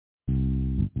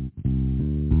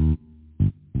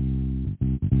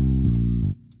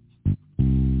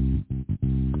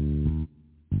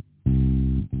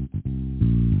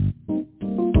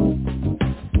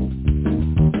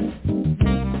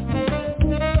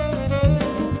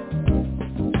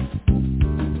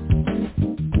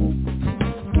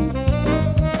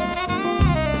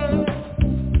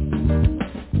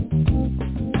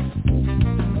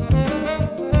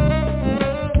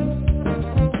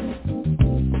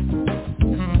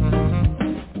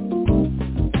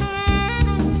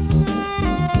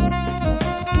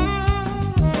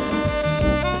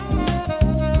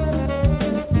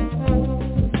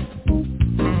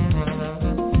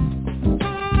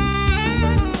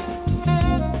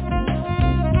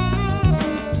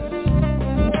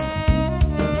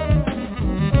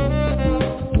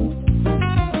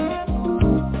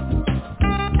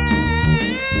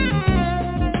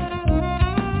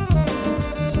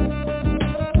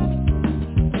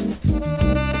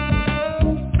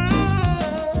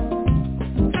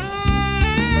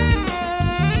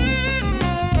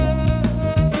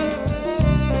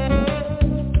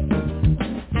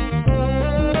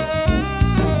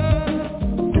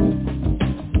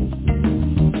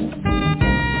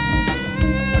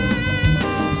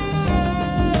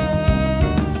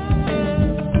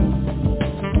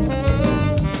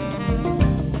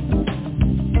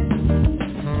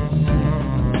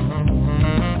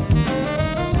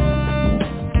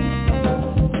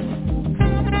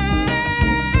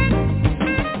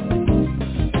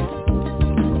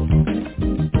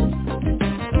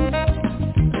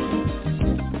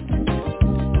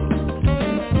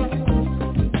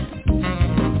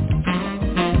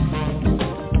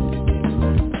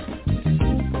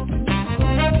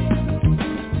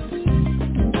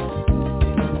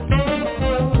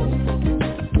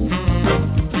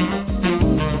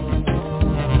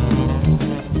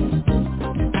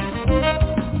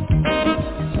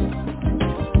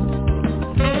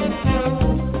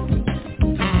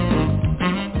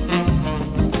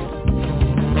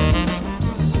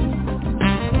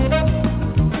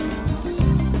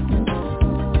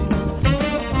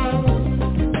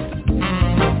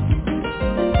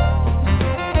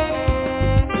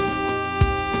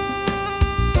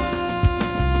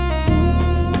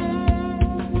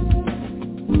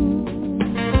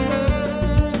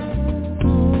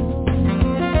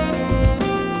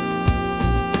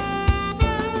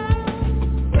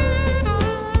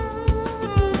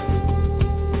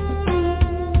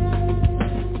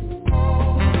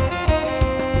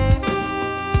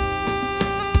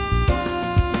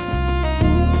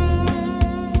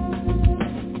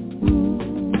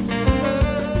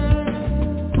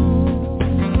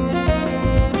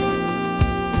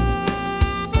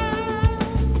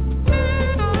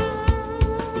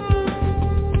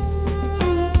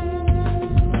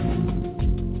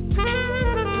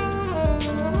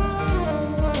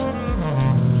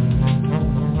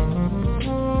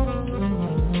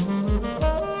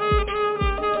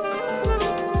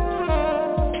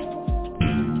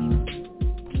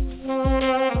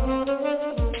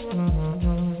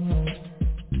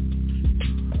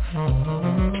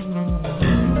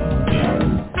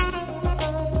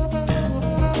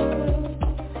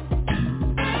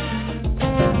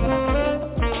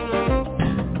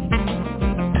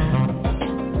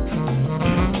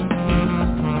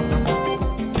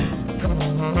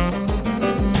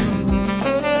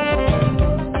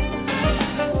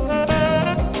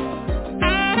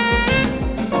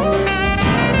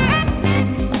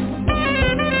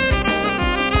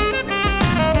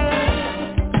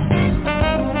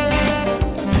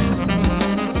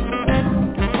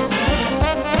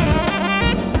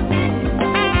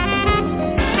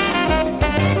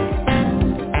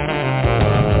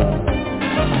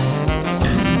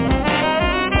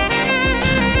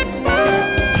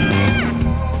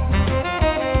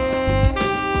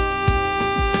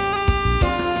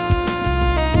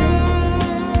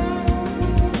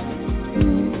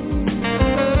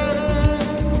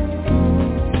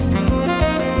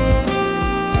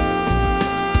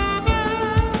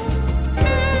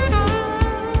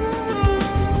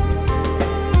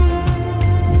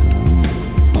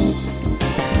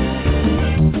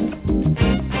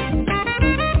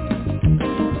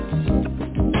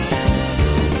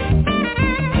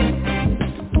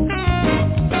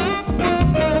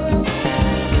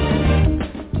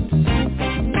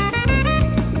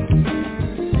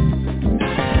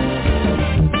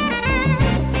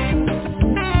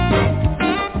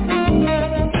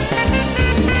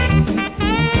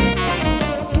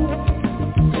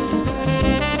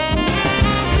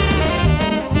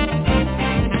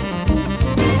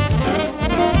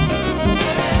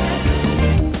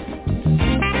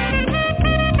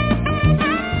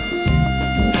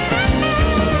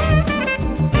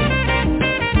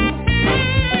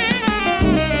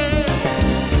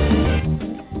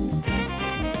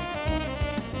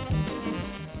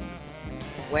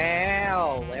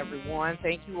Well, everyone,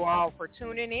 thank you all for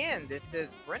tuning in. This is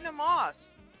Brenda Moss,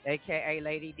 a.k.a.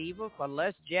 Lady Diva, for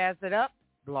Let's Jazz It Up,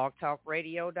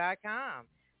 blogtalkradio.com.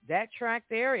 That track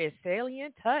there is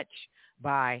Salient Touch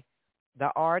by the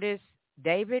artist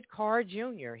David Carr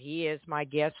Jr. He is my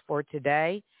guest for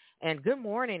today. And good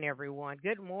morning, everyone.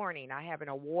 Good morning. I have an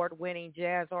award-winning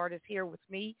jazz artist here with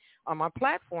me on my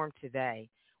platform today.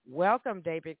 Welcome,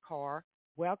 David Carr.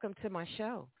 Welcome to my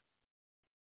show.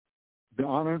 The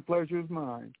honor and pleasure is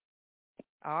mine.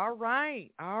 All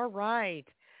right.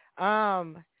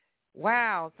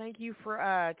 Wow. Thank you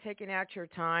for taking out your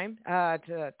time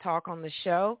to talk on the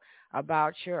show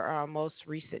about your most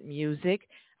recent music.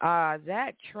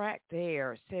 That track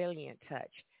there, Salient Touch.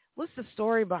 What's the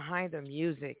story behind the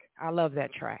music? I love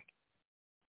that track.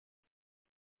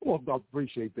 Well, I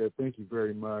appreciate that. Thank you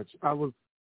very much. I was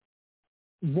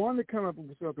wanting to come up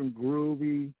with something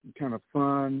groovy, kind of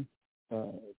fun.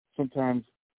 Sometimes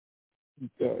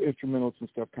the instrumentals and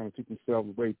stuff kind of took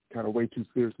themselves way too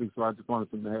seriously, so I just wanted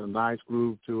something that had a nice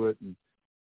groove to it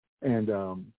and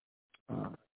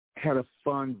had a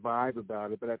fun vibe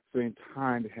about it, but at the same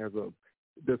time it has the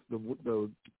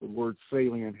word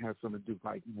salient has something to do with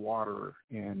like water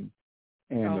and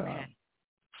Okay.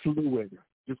 fluid,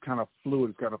 just kind of fluid.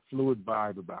 It's got a fluid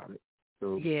vibe about it.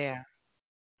 So Yeah.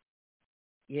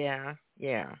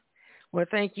 Well,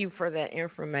 thank you for that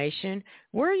information.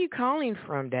 Where are you calling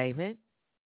from, David?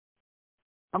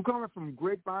 I'm calling from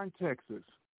Grapevine, Texas.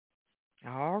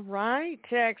 All right,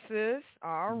 Texas.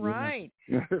 All right.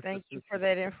 Yeah. Thank you for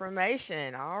that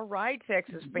information. All right,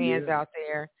 Texas fans Yeah. out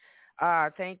there.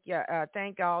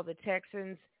 Thank all the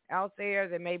Texans out there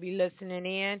that may be listening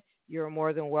in. You're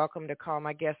more than welcome to call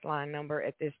my guest line number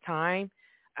at this time.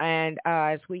 And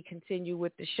as we continue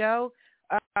with the show,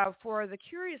 for the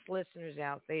curious listeners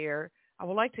out there, I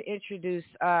would like to introduce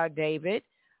David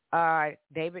Carr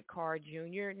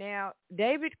Jr. Now,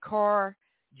 David Carr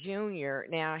Jr.,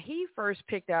 he first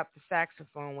picked up the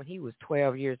saxophone when he was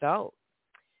 12 years old.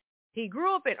 He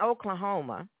grew up in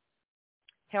Oklahoma,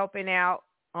 helping out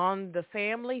on the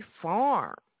family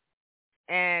farm.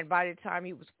 And by the time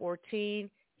he was 14,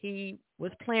 he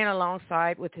was playing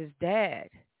alongside with his dad.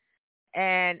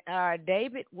 And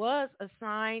David was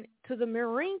assigned to the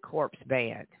Marine Corps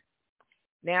band.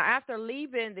 Now, after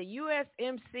leaving the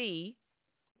USMC,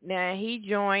 he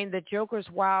joined the Joker's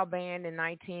Wild Band in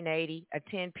 1980, a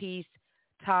 10-piece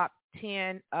top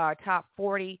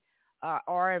 40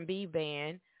 R&B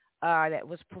band that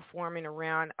was performing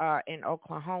around in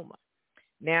Oklahoma.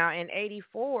 Now, in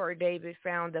 84, David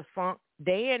found the funk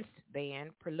dance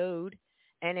band Prelude,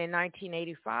 and in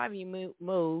 1985, he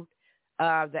moved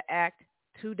the act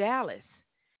to Dallas.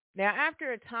 Now,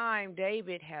 after a time,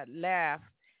 David had left,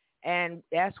 and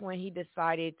that's when he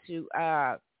decided to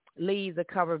leave the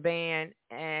cover band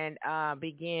and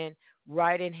begin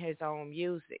writing his own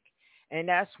music. And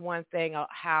that's one thing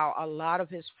how a lot of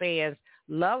his fans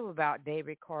love about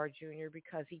David Carr Jr.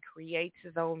 because he creates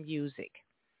his own music.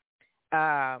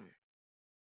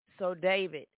 So,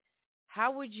 David,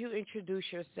 how would you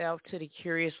introduce yourself to the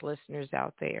curious listeners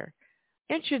out there?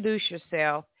 Introduce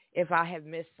yourself if I have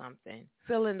missed something.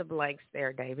 Fill in the blanks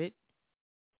there, David.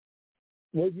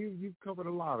 Well, you've covered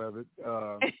a lot of it.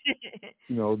 I've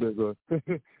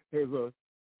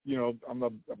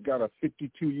got a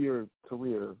 52-year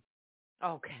career.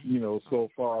 Okay. So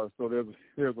far. So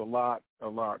there's a lot,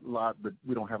 but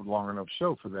we don't have a long enough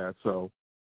show for that. So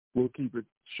we'll keep it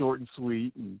short and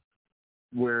sweet. And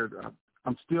where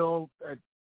I'm still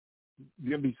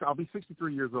I'll be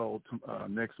 63 years old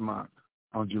next month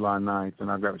on July 9th, and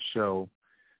I've got a show.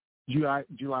 July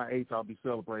 8th, I'll be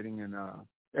celebrating in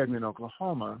Edmond,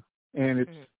 Oklahoma, and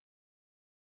it's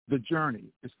the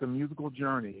journey. It's the musical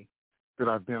journey that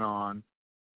I've been on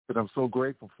that I'm so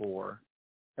grateful for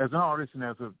as an artist and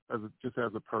as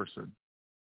a person.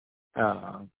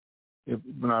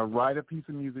 When I write a piece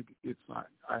of music,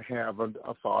 I have a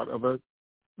thought of let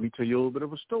me tell you a little bit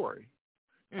of a story.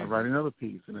 I write another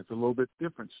piece, and it's a little bit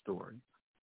different story.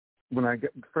 When I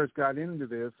first got into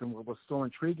this, and what was so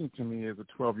intriguing to me as a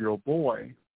 12-year-old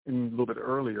boy, and a little bit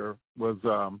earlier, was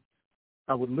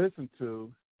I would listen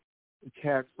to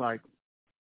cats like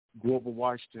Grover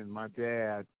Washington, my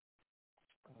dad,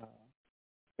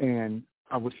 and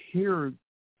I would hear,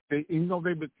 even though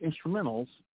they were instrumentals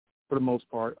for the most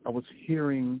part, I was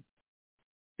hearing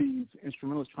these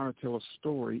instrumentals trying to tell a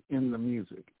story in the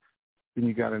music. Then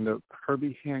you got into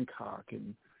Herbie Hancock,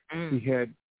 and he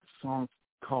had songs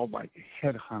called like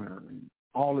Headhunter and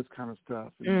all this kind of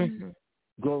stuff. And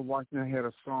Grover Washington had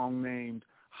a song named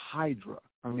Hydra.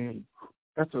 I mean,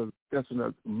 that's a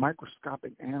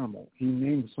microscopic animal. He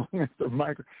named the song after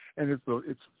micro, and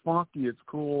it's funky, it's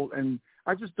cool, and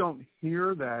I just don't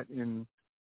hear that in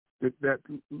that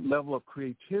level of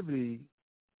creativity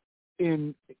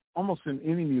in almost in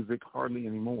any music hardly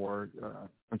anymore.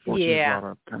 Unfortunately, there's a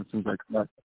lot of kind of seems like a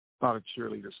lot of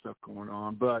cheerleader stuff going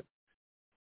on, but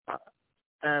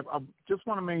I just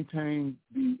want to maintain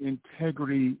the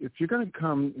integrity. If you're going to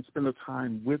come and spend the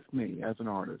time with me as an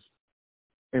artist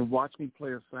and watch me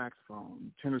play a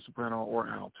saxophone, tenor, soprano, or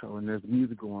alto, and there's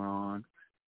music going on,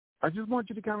 I just want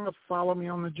you to kind of follow me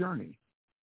on the journey.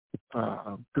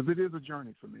 Because it is a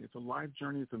journey for me. It's a life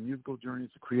journey. It's a musical journey.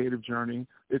 It's a creative journey.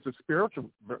 It's a spiritual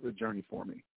journey for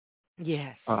me.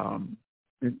 Yes. And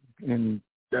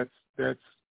that's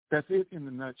it in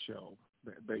the nutshell,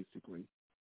 basically.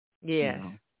 Yes. You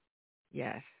know?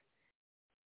 Yes.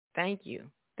 Thank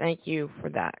you. Thank you for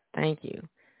that. Thank you.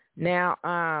 Now,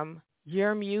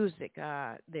 your music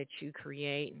that you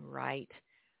create and write,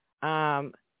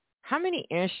 how many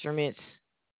instruments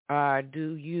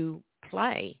do you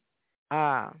play?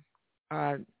 How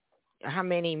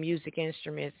many music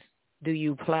instruments do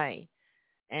you play?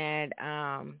 And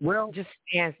well, just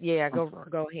answer. Yeah, go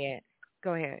ahead.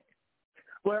 Go ahead.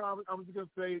 Well, I was going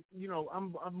to say,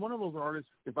 I'm one of those artists.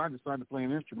 If I decide to play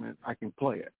an instrument, I can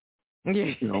play it.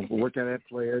 Work at it,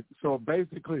 play it. So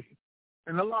basically,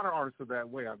 and a lot of artists are that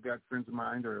way. I've got friends of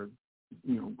mine that are,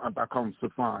 I call them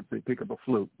savants. They pick up a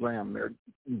flute, blam, they're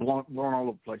blowing all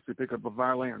over the place. They pick up a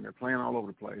violin, they're playing all over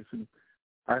the place. And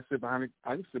I sit behind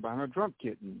a drum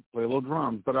kit and play a little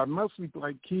drums. But I mostly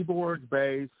play keyboards,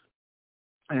 bass,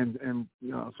 and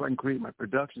so I can create my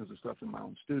productions and stuff in my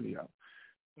own studio.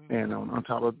 Mm-hmm. And on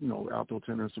top of, alto,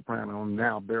 tenor, soprano, and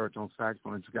now baritone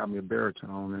saxophone, it's got me a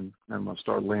baritone, and I'm going to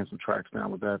start laying some tracks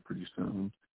down with that pretty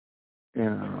soon.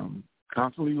 And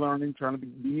constantly learning, trying to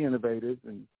be innovative,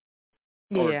 and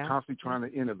constantly trying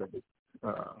to innovate.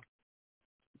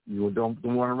 You don't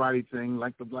want to write anything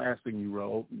like the last thing you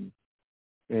wrote,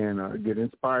 and get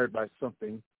inspired by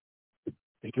something.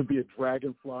 It could be a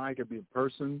dragonfly, it could be a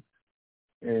person,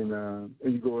 and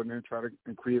you go in there and try to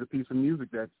create a piece of music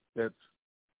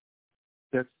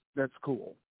that's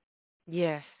cool.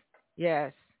 Yes,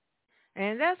 yes.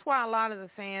 And that's why a lot of the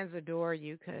fans adore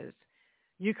you, because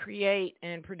you create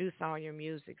and produce all your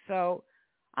music. So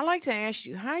I'd like to ask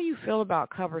you, how do you feel about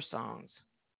cover songs?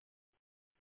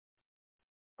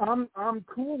 I'm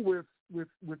cool with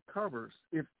covers.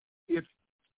 If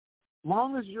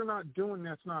long as you're not doing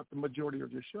that's not the majority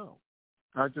of your show.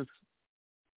 I just,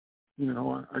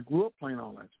 I grew up playing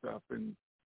all that stuff, and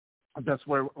that's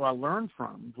where I learned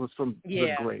from, was from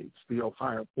the greats, the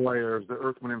Ohio Players, the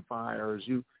Earth, Wind & Fires.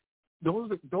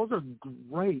 Those are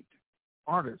great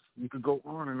artists. You could go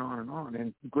on and on and on,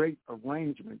 and great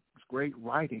arrangements, great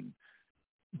writing.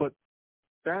 But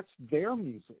that's their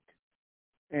music.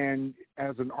 And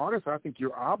as an artist, I think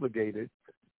you're obligated.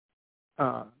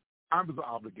 I was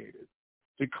obligated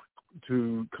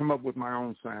to come up with my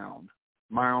own sound,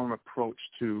 my own approach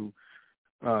to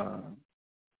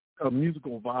a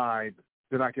musical vibe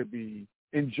that I could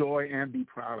enjoy and be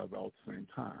proud of all at the same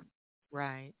time.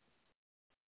 Right.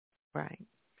 Right.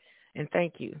 And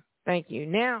thank you. Thank you.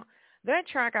 Now, that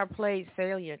track I played,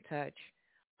 Salient Touch,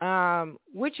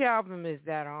 which album is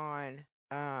that on?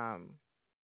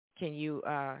 Can you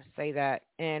say that?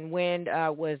 And when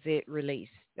was it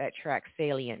released, that track,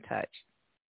 Salient Touch?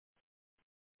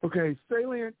 Okay,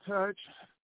 Salient Touch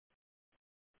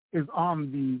is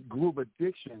on the Groove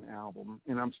Addiction album,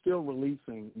 and I'm still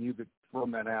releasing music from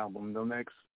that album.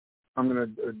 I'm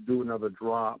going to do another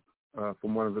drop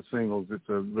from one of the singles. It's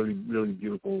a really, really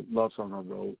beautiful love song I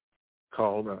wrote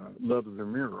called Love is a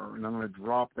Mirror, and I'm going to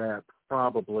drop that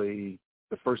probably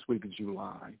the first week of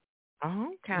July.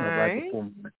 Okay.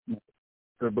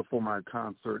 Right before my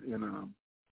concert in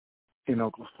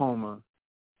Oklahoma.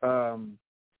 And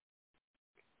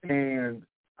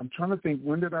I'm trying to think,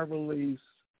 when did I release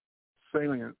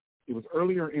Salient? It was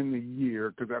earlier in the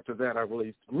year, because after that I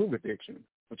released Groove Addiction,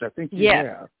 which I think you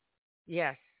have.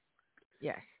 Yes.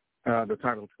 Yes. The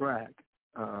title track.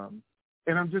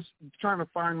 And I'm just trying to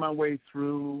find my way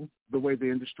through the way the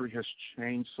industry has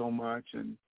changed so much.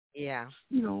 And,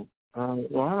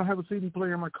 well, I don't have a CD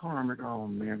player in my car. I'm like, oh,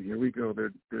 man, here we go.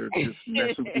 They're just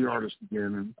messing with the artist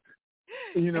again.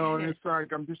 And, and it's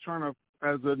like I'm just trying to,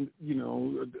 as a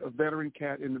veteran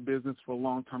cat in the business for a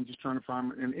long time, just trying to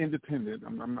find an independent.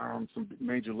 I'm not on some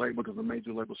major label, because the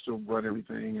major labels still run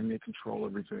everything and they control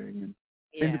everything. And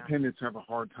independents have a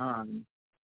hard time.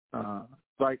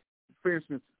 Like, for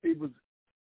instance, it was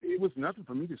nothing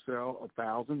for me to sell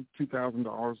 $1,000,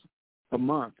 $2,000 a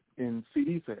month in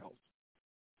CD sales.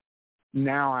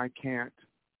 now I can't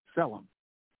sell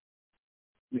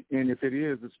them. And if it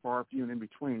is, it's far few and in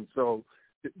between. So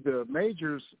the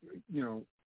majors,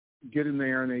 get in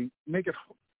there and they make it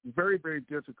very, very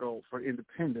difficult for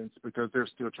independents because they're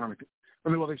still trying to,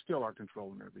 they still are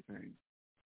controlling everything,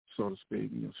 so to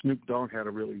speak. Snoop Dogg had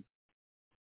a really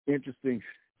interesting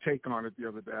take on it the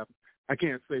other day. I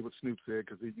can't say what Snoop said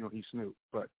because he's Snoop,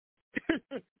 but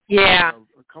yeah,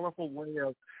 a colorful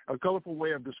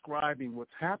way of describing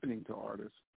what's happening to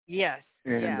artists. Yes,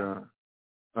 and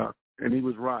and he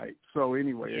was right. So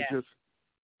anyway, yes.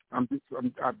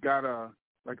 I've got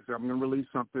like I said, I'm going to release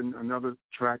another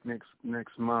track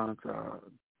next month.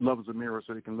 Love is a Mirror,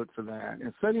 so they can look for that.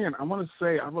 And Setting, I want to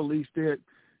say I released it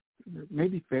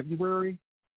maybe February.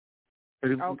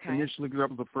 Okay. Initially, because that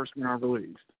was the first one I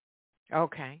released.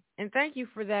 Okay. And thank you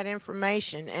for that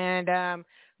information. And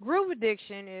Groove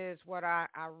Addiction is what I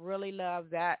really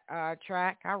love, that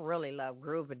track. I really love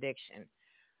Groove Addiction.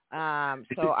 So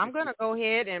I'm going to go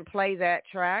ahead and play that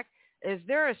track. Is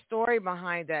there a story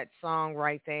behind that song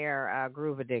right there,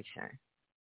 Groove Addiction,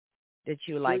 that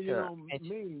you like to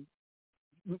mention?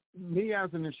 Me as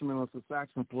an instrumentalist, a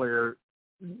saxophone player,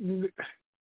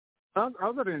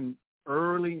 other than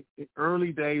early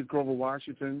days, Grover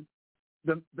Washington,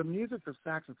 the music for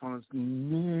saxophonists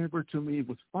never to me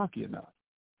was funky enough.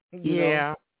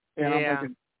 Yeah. And I'm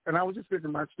thinking, and I was just sitting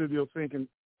in my studio thinking,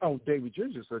 oh, David, you're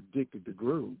just addicted to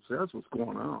grooves. That's what's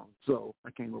going on. So I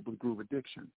came up with Groove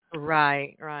Addiction.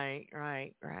 Right.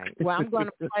 Well, I'm going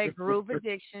to play Groove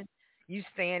Addiction. You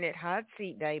stay in that hot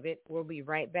seat, David. We'll be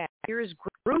right back. Here is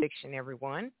Groove Addiction,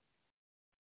 everyone.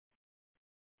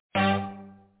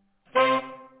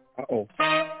 Uh-oh.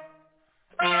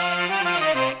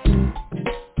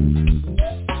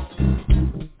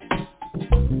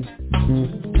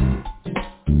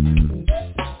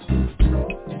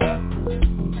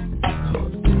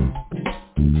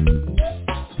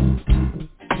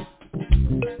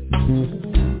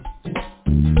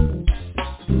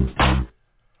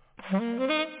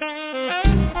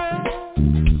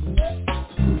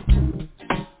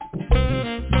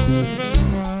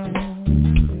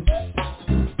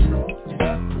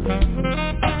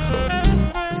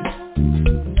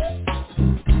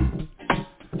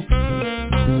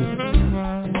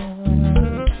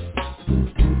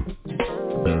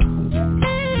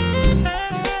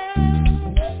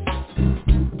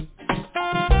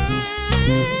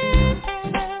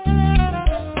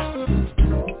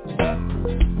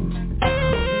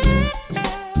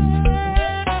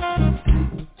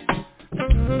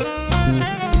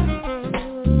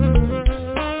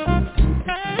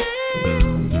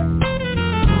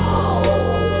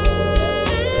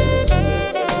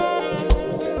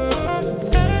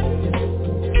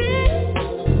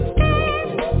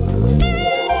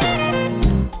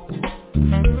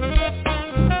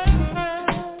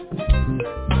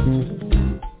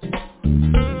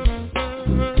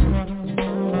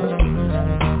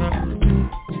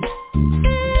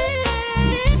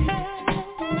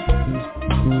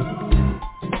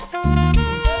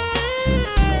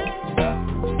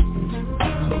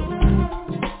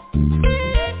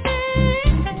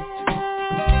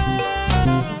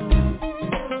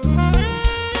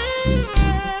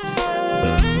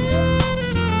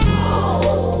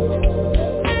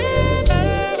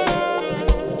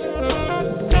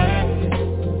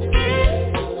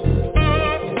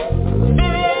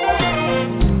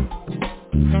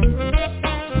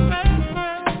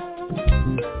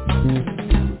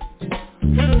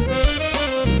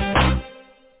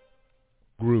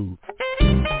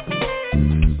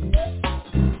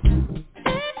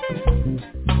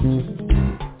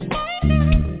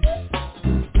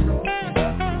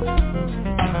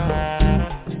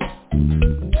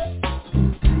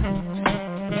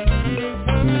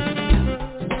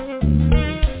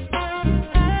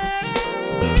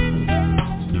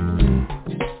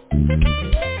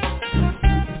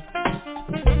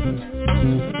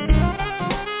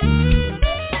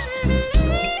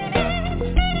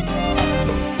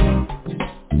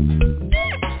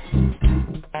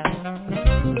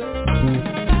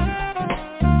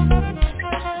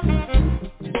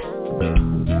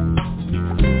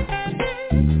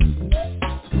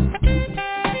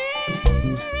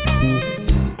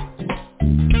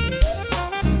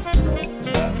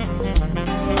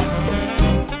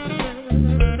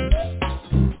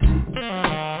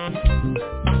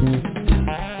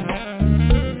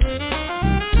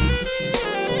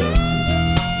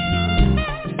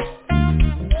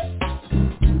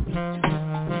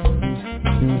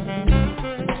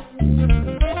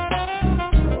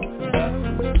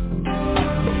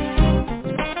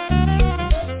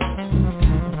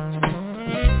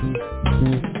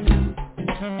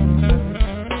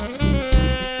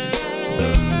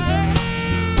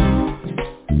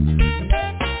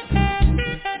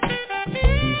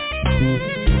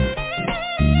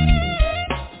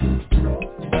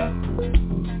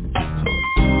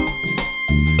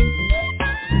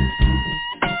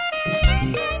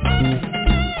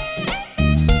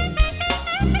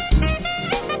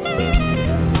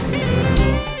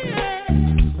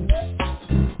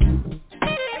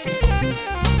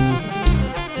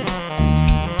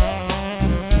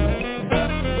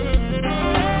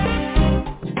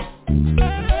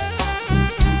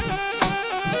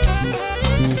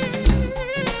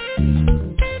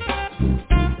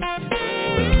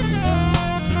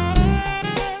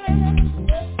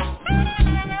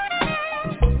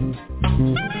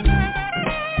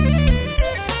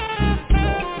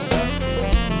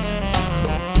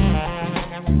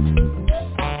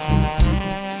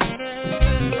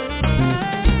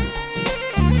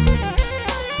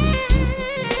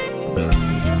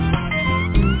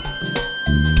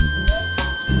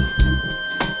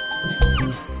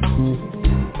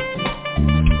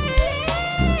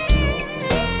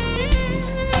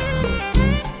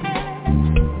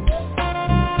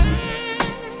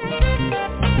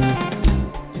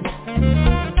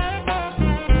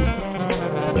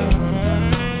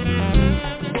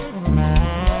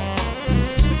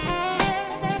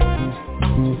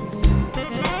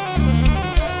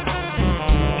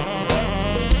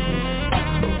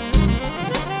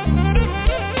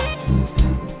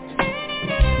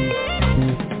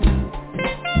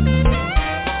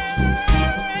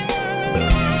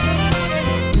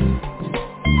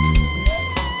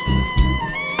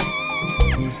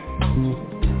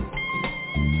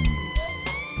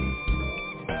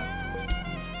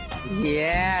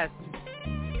 Yes.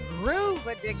 Groove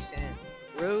Addiction.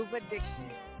 Groove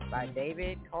Addiction by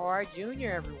David Carr Jr.,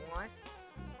 everyone.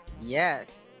 Yes.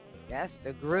 That's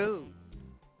the groove.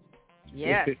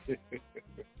 Yes.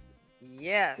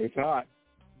 Yes. It's hot.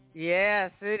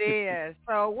 Yes, it is.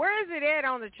 So where is it at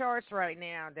on the charts right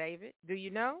now, David? Do you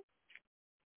know?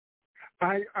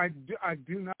 I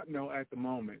do not know at the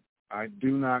moment. I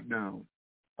do not know.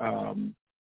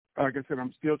 Like I said,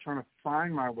 I'm still trying to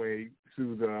find my way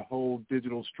through the whole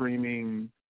digital streaming.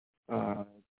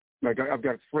 Like I've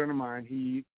got a friend of mine.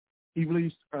 He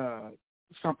released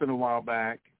something a while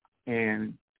back,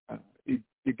 and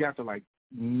it got to like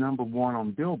number one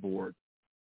on Billboard.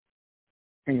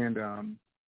 And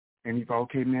he thought,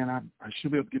 okay, man, I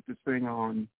should be able to get this thing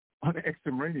on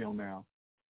XM radio now.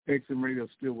 XM radio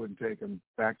still wouldn't take him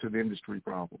back to the industry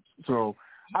problems. So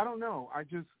I don't know.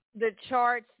 The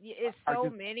charts, it's so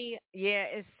many. Yeah,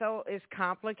 it's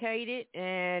complicated,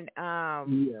 and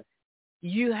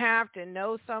you have to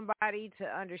know somebody to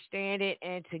understand it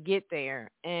and to get there.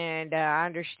 And I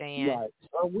understand. Right.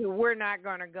 So we're not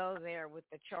going to go there with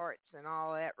the charts and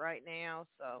all that right now.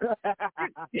 So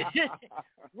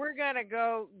we're going to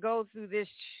go through this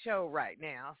show right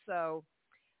now. So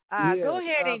go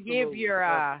ahead and give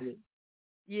your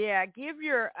give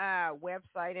your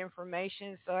website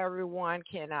information so everyone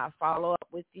can follow up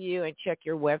with you and check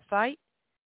your website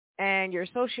and your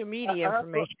social media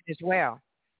information as well.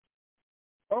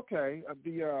 Okay.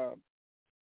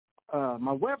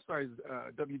 My website is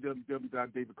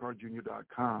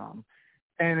www.davidcarrjr.com.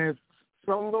 And if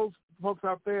some of those folks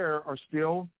out there are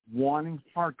still wanting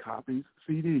hard copies,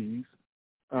 CDs,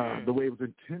 the way it was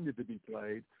intended to be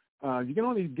played, you can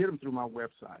only get them through my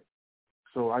website.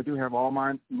 So I do have all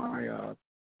my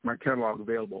catalog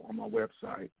available on my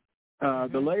website.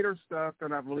 The later stuff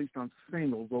that I've released on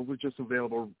singles, those are just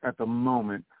available at the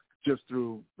moment just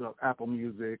through Apple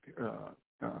Music,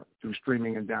 through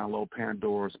streaming and download,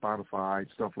 Pandora, Spotify,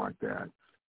 stuff like that.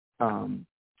 And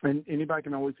anybody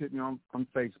can always hit me on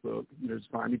Facebook. Just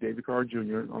find me, David Carr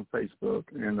Jr. on Facebook.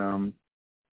 And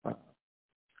I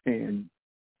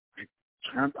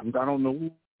don't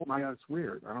know it's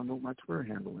weird. I don't know what my Twitter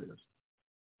handle is.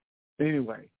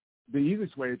 Anyway, the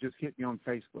easiest way is just hit me on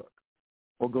Facebook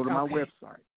or go to my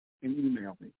website and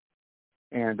email me.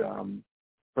 And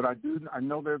but I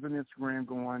know there's an Instagram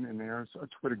going and there's a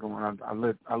Twitter going. I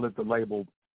let the label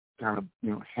kind of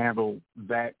handle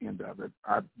that end of it.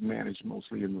 I manage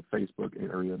mostly in the Facebook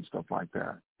area and stuff like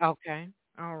that. Okay.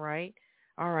 All right.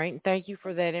 Thank you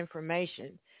for that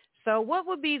information. So what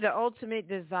would be the ultimate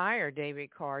desire, David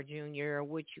Carr Jr.,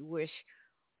 which you wish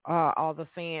all the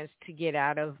fans to get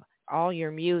out of all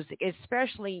your music,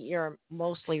 especially your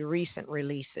mostly recent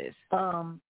releases?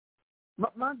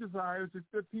 My desire is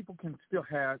that people can still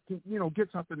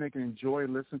get something they can enjoy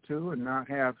and listen to and not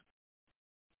have,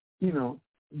 do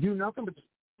nothing but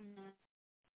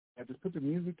just put the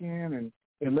music in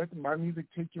and let my music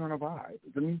take you on a vibe.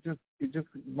 I mean, it just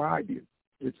vibe you.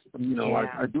 It's,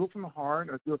 I do it from the heart.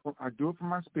 I do it from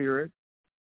my spirit.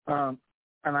 And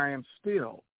I am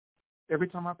still, every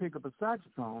time I pick up a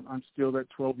saxophone, I'm still that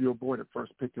 12-year-old boy that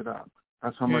first picked it up.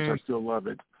 That's how much I still love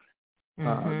it.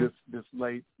 This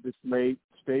late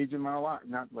stage in my life,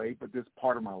 not late, but this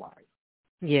part of my life.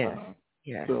 Yes.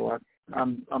 So I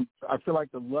feel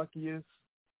like the luckiest,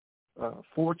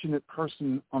 fortunate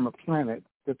person on the planet.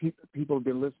 That people have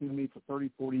been listening to me for 30,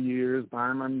 40 years,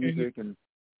 buying my music and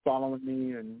following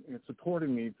me and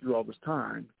supporting me through all this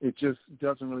time. It just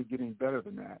doesn't really get any better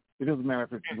than that. It doesn't matter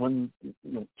if it's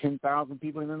 10,000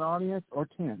 people in an audience or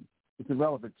 10. It's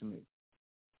irrelevant to me.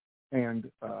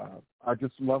 And I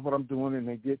just love what I'm doing, and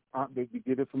they get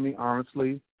it from me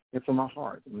honestly and from my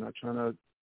heart. I'm not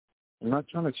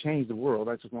trying to change the world.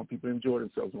 I just want people to enjoy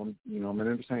themselves. I'm an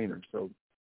entertainer. So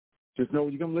just know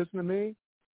you come listen to me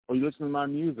or you listen to my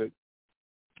music,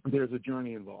 there's a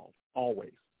journey involved,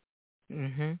 always.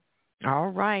 All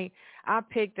right. I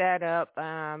picked that up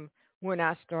when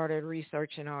I started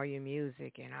researching all your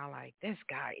music, and I like, this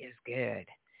guy is good.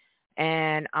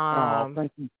 And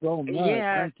thank you so much.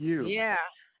 Thank you. Yeah.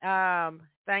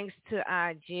 Thanks to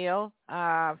Jill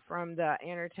from the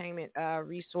entertainment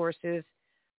resources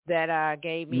that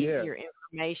gave me your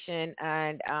information,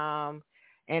 and I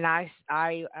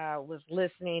was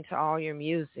listening to all your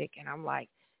music, and I'm like,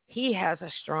 he has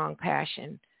a strong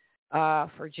passion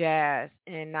for jazz,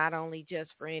 and not only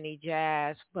just for any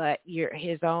jazz, but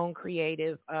his own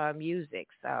creative music.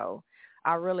 So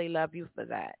I really love you for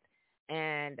that.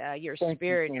 And your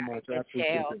spirit, you so much. I can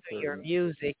tell through your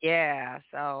music. Yeah,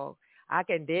 so I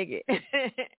can dig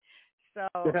it. So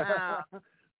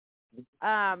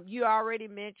You already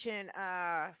mentioned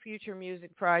future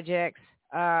music projects.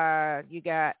 You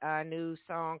got a new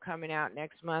song coming out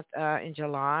next month in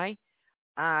July.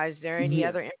 Is there any Yes.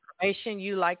 other information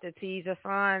you like to tease us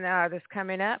on that's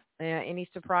coming up? Any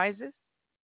surprises?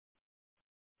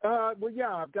 Well,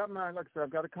 yeah, like I said, I've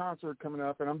got a concert coming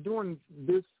up, and I'm doing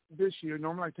this year.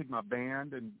 Normally, I take my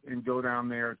band and go down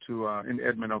there to in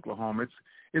Edmond, Oklahoma.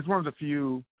 It's one of the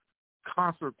few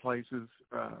concert places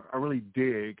I really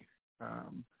dig,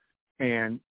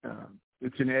 and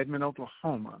it's in Edmond,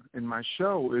 Oklahoma. And my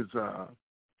show is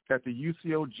at the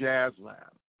UCO Jazz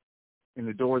Lab, and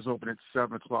the doors open at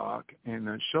 7:00, and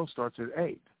the show starts at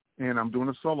 8. And I'm doing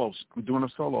a solo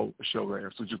show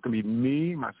there. So it's just gonna be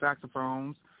me, my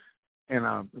saxophones, and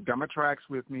I've got my tracks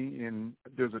with me. And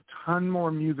there's a ton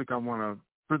more music I want to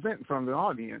present in front of the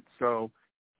audience. So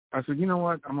I said, you know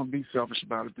what? I'm gonna be selfish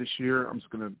about it this year. I'm just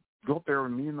gonna go up there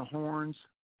with me and the horns,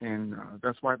 and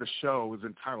that's why the show is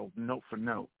entitled Note for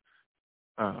Note.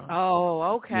 Oh,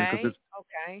 okay. It's,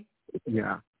 Okay.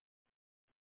 yeah,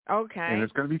 Okay. and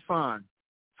it's gonna be fun.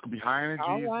 It's gonna be high energy,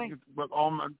 All right. but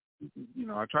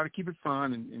I try to keep it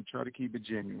fun and try to keep it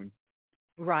genuine.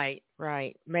 Right,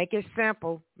 right. Make it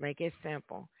simple. Make it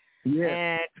simple.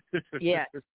 Yeah. And yeah,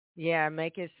 yeah,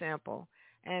 make it simple.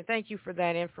 And thank you for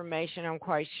that information. I'm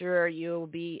quite sure you'll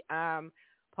be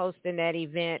posting that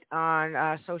event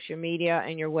on social media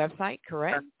and your website,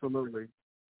 correct? Absolutely.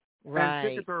 And Right.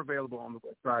 tickets are available on the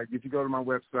website. If you go to my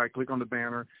website, click on the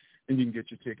banner, and you can get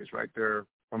your tickets right there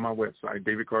on my website,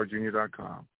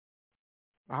 davidcarrjr.com.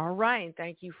 All right. And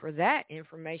thank you for that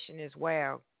information as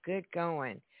well. Good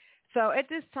going. So at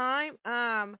this time,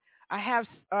 I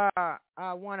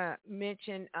want to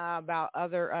mention about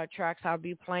other tracks I'll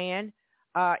be playing.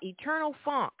 Eternal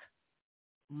Funk,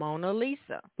 Mona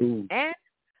Lisa. Ooh. And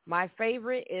my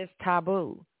favorite is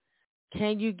Taboo.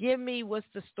 Can you give me what's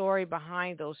the story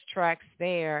behind those tracks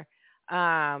there?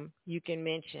 You can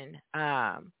mention.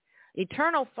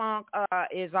 Eternal Funk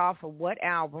is off of what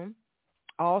album?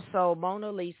 Also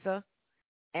Mona Lisa.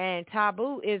 And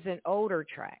Taboo is an older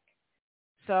track.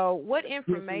 So what Yes, it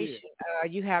information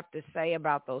is. you have to say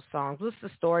about those songs? What's the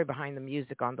story behind the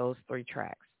music on those three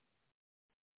tracks?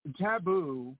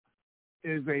 Taboo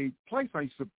is a place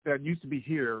that used to be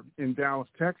here in Dallas,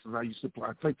 Texas. I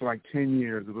played for like 10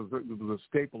 years. It was a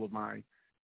staple of mine.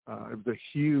 It was a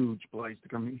huge place to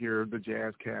come here. The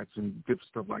Jazz Cats and different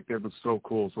stuff like that. It was so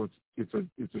cool. So it's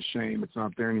a shame it's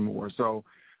not there anymore. So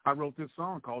I wrote this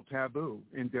song called Taboo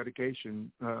in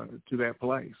dedication to that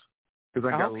place, because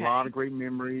I got a lot of great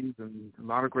memories and a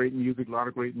lot of great music, a lot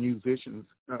of great musicians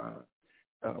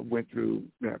went through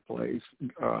that place.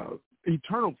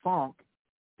 Eternal Funk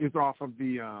is off of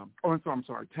the I'm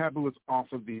sorry, Taboo is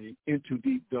off of the Into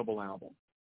Deep double album.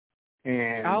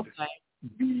 And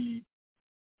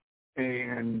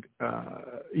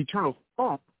Eternal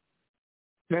Funk,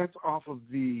 that's off of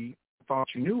the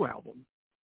Thought You Knew album.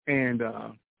 And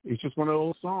it's just one of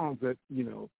those songs that,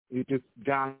 it just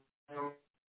got,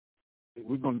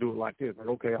 we're going to do it like this. Like,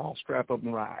 okay, I'll strap up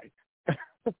and ride.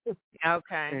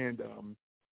 Okay.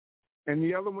 And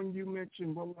the other one you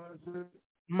mentioned, what was it?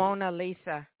 Mona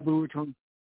Lisa.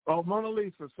 Oh, Mona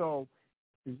Lisa. So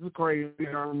this is crazy.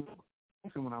 When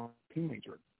I was a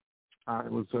teenager, I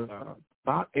was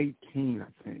about 18,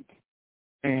 I think.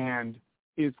 And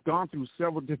it's gone through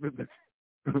several different,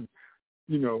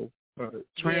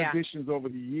 transitions over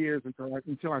the years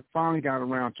until I finally got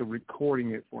around to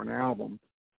recording it for an album.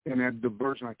 And the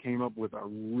version I came up with, I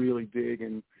really dig.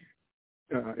 And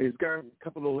it's got a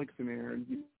couple of licks in there.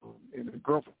 And a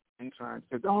girlfriend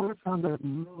said, "Oh, that sounds like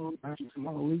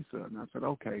Mona Lisa." And I said,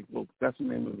 "Okay, well, that's the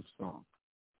name of the song."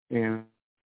 And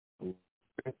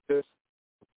at this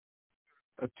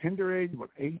a tender age,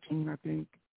 18, I think,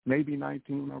 maybe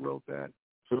 19 when I wrote that.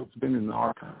 So it's been in the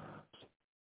archives.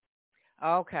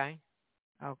 Okay.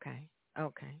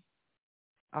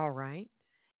 All right.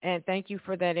 And thank you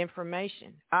for that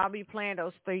information. I'll be playing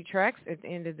those three tracks at the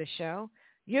end of the show.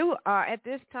 You at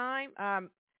this time,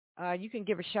 you can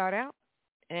give a shout out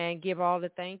and give all the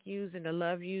thank yous and the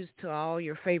love yous to all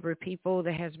your favorite people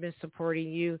that has been supporting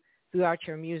you throughout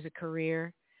your music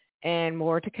career, and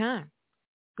more to come.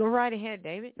 Go right ahead,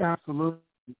 David. Absolutely.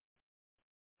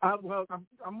 I'm going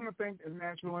to thank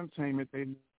National Entertainment.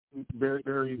 They've been very,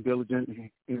 very diligent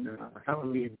in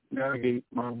helping me navigate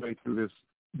my way through this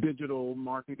digital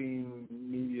marketing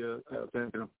media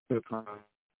thing.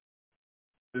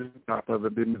 Top of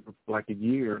it, been for like a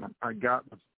year, and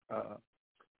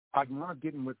I'm not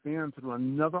getting with them through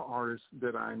another artist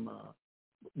that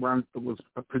was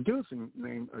producing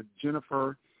named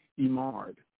Jennifer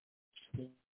Emard.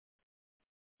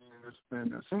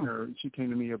 and a singer. She came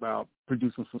to me about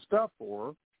producing some stuff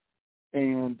for her,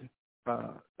 and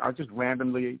I just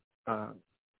randomly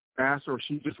asked her.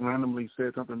 She just randomly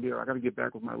said something there. I got to get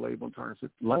back with my label and trying to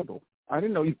sit label. I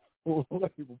didn't know you were a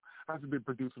label. I've been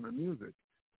producing her music,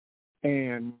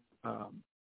 and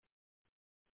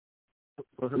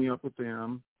put me up with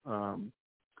them. I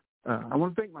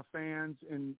want to thank my fans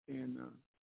and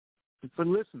for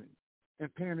listening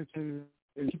and paying attention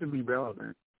and keeping me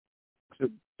relevant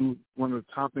to do one of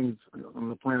the top things on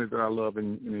the planet that I love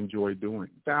and enjoy doing.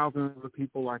 Thousands of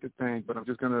people I could thank, but I'm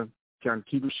just going to kind of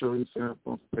keep it short and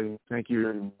simple. Say thank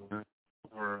you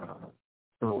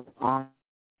for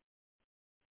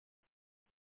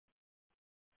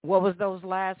What was those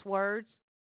last words?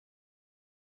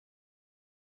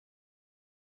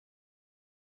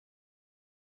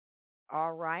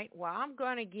 All right. Well, I'm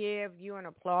going to give you an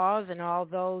applause and all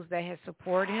those that have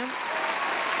supported him.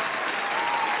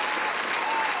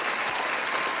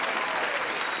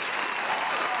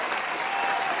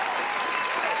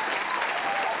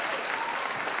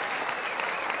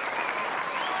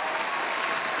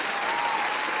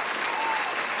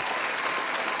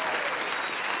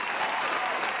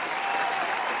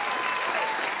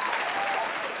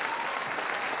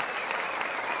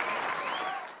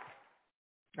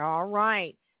 All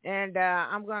right. And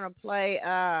I'm going to play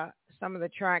some of the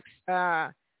tracks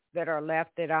that are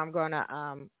left that I'm going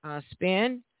to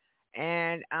spin.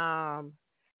 And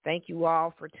thank you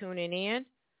all for tuning in.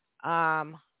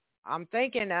 I'm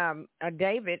thinking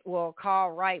David will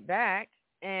call right back.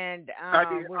 And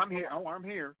I'm here. Oh, I'm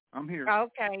here.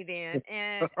 Okay, then.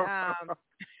 And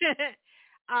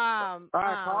I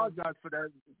apologize for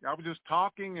that. I was just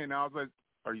talking, and I was like,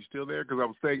 "Are you still there?" Because I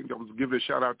was giving a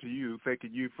shout out to you,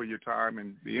 thanking you for your time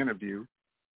and the interview.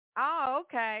 Oh,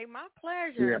 okay. My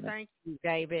pleasure. Yeah. Thank you,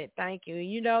 David. Thank you.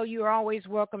 You know, you're always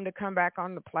welcome to come back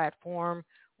on the platform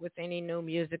with any new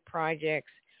music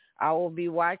projects. I will be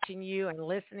watching you and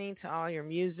listening to all your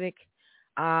music.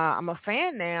 I'm a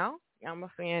fan now.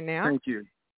 Thank you.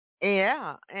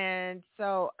 Yeah. And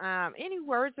so any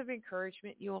words of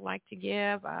encouragement you would like to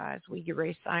give as we get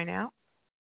ready to sign out?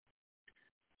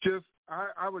 Just,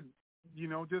 I would,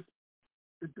 just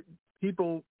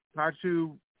people try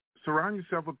to surround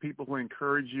yourself with people who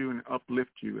encourage you and uplift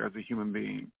you as a human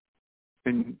being,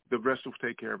 and the rest will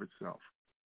take care of itself.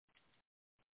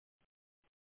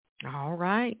 All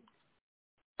right.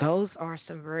 Those are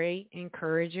some very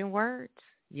encouraging words.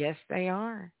 Yes, they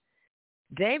are.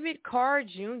 David Carr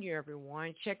Jr.,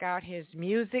 everyone. Check out his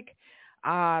music.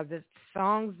 The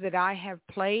songs that I have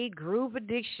played, Groove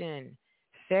Addiction,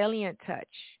 Salient Touch.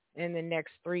 And the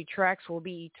next 3 tracks will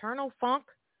be Eternal Funk,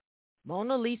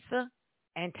 Mona Lisa,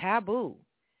 and Taboo.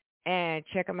 And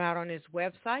check him out on his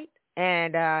website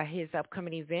and his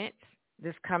upcoming events.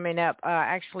 This coming up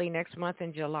actually next month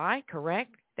in July,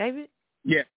 correct, David?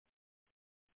 Yeah.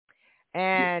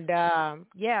 And,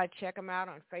 check him out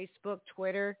on Facebook,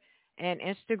 Twitter, and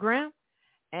Instagram.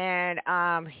 And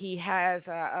he has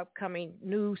an upcoming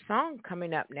new song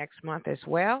coming up next month as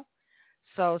well.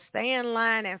 So stay in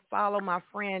line and follow my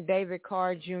friend David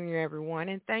Carr Jr., everyone.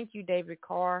 And thank you, David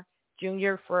Carr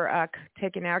Jr., for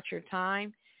taking out your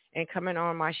time and coming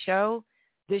on my show.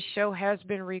 This show has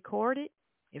been recorded.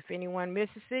 If anyone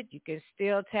misses it, you can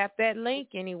still tap that link,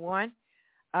 anyone.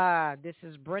 This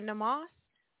is Brenda Moss,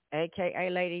 a.k.a.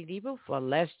 Lady Diva, for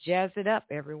Let's Jazz It Up,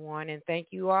 everyone. And thank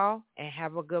you all, and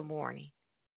have a good morning.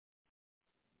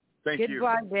 Thank you.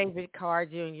 Goodbye, David Carr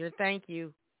Jr. Thank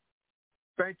you.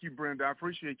 Thank you, Brenda. I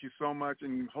appreciate you so much,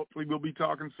 and hopefully we'll be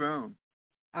talking soon.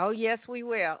 Oh, yes, we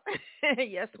will.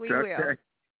 Yes, we will.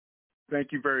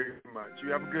 Thank you very much.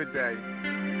 You have a good day.